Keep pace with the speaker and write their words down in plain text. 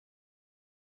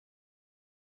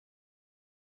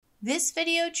This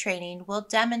video training will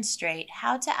demonstrate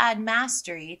how to add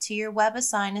mastery to your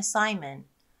WebAssign assignment.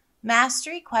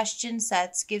 Mastery question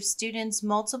sets give students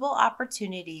multiple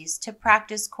opportunities to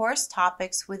practice course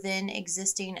topics within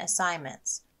existing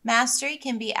assignments. Mastery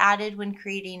can be added when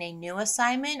creating a new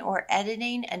assignment or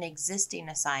editing an existing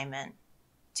assignment.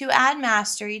 To add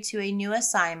mastery to a new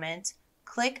assignment,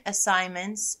 click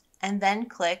Assignments and then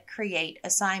click Create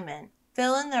Assignment.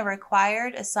 Fill in the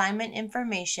required assignment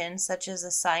information such as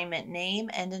assignment name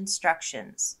and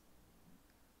instructions.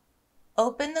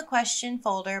 Open the question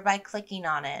folder by clicking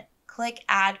on it. Click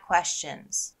Add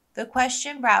Questions. The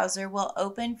question browser will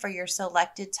open for your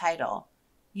selected title.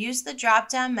 Use the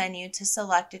drop-down menu to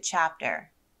select a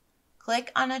chapter.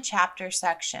 Click on a chapter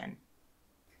section.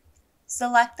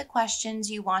 Select the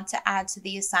questions you want to add to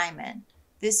the assignment.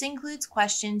 This includes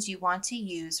questions you want to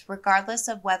use regardless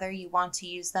of whether you want to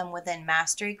use them within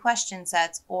mastery question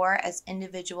sets or as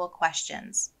individual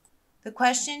questions. The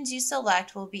questions you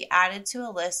select will be added to a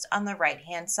list on the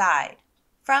right-hand side.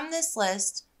 From this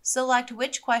list, select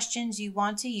which questions you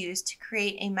want to use to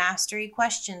create a mastery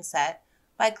question set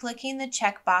by clicking the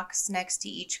checkbox next to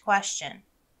each question.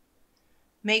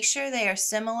 Make sure they are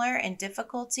similar in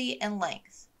difficulty and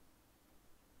length.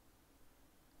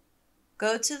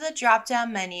 Go to the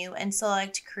drop-down menu and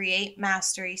select Create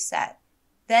Mastery Set.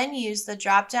 Then use the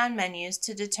drop-down menus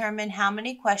to determine how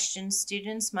many questions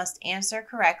students must answer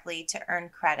correctly to earn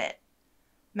credit.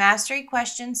 Mastery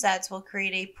question sets will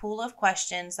create a pool of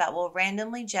questions that will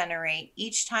randomly generate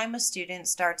each time a student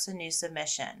starts a new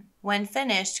submission. When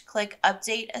finished, click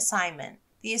Update Assignment.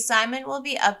 The assignment will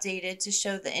be updated to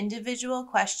show the individual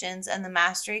questions and the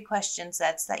mastery question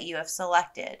sets that you have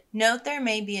selected. Note there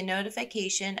may be a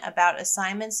notification about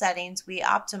assignment settings we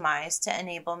optimize to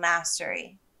enable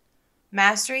mastery.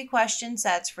 Mastery question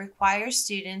sets require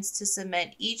students to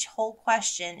submit each whole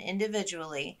question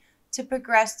individually to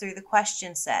progress through the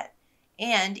question set,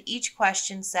 and each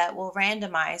question set will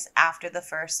randomize after the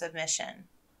first submission.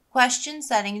 Question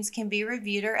settings can be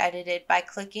reviewed or edited by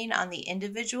clicking on the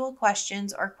individual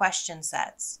questions or question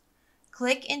sets.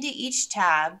 Click into each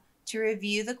tab to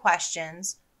review the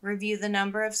questions, review the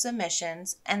number of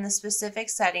submissions, and the specific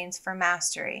settings for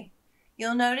mastery.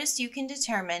 You'll notice you can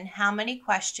determine how many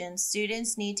questions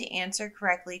students need to answer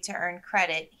correctly to earn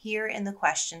credit here in the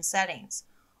question settings,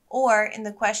 or in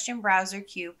the question browser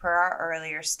queue per our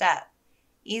earlier step.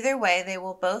 Either way, they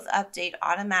will both update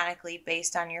automatically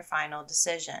based on your final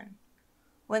decision.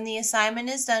 When the assignment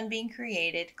is done being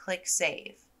created, click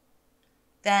Save.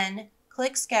 Then,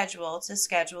 click Schedule to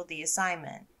schedule the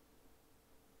assignment.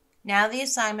 Now the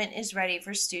assignment is ready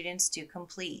for students to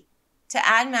complete. To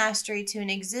add mastery to an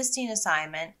existing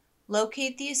assignment,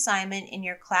 locate the assignment in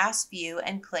your class view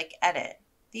and click Edit.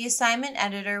 The assignment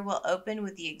editor will open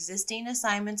with the existing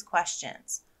assignment's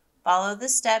questions. Follow the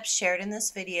steps shared in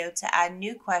this video to add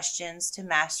new questions to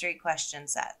mastery question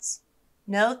sets.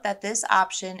 Note that this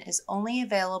option is only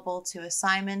available to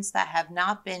assignments that have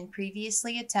not been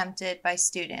previously attempted by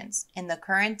students in the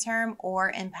current term or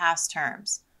in past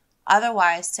terms.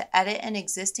 Otherwise, to edit an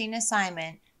existing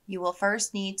assignment, you will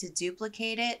first need to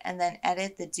duplicate it and then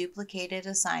edit the duplicated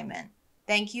assignment.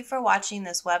 Thank you for watching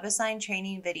this WebAssign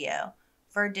training video.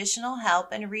 For additional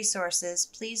help and resources,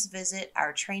 please visit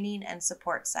our training and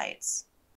support sites.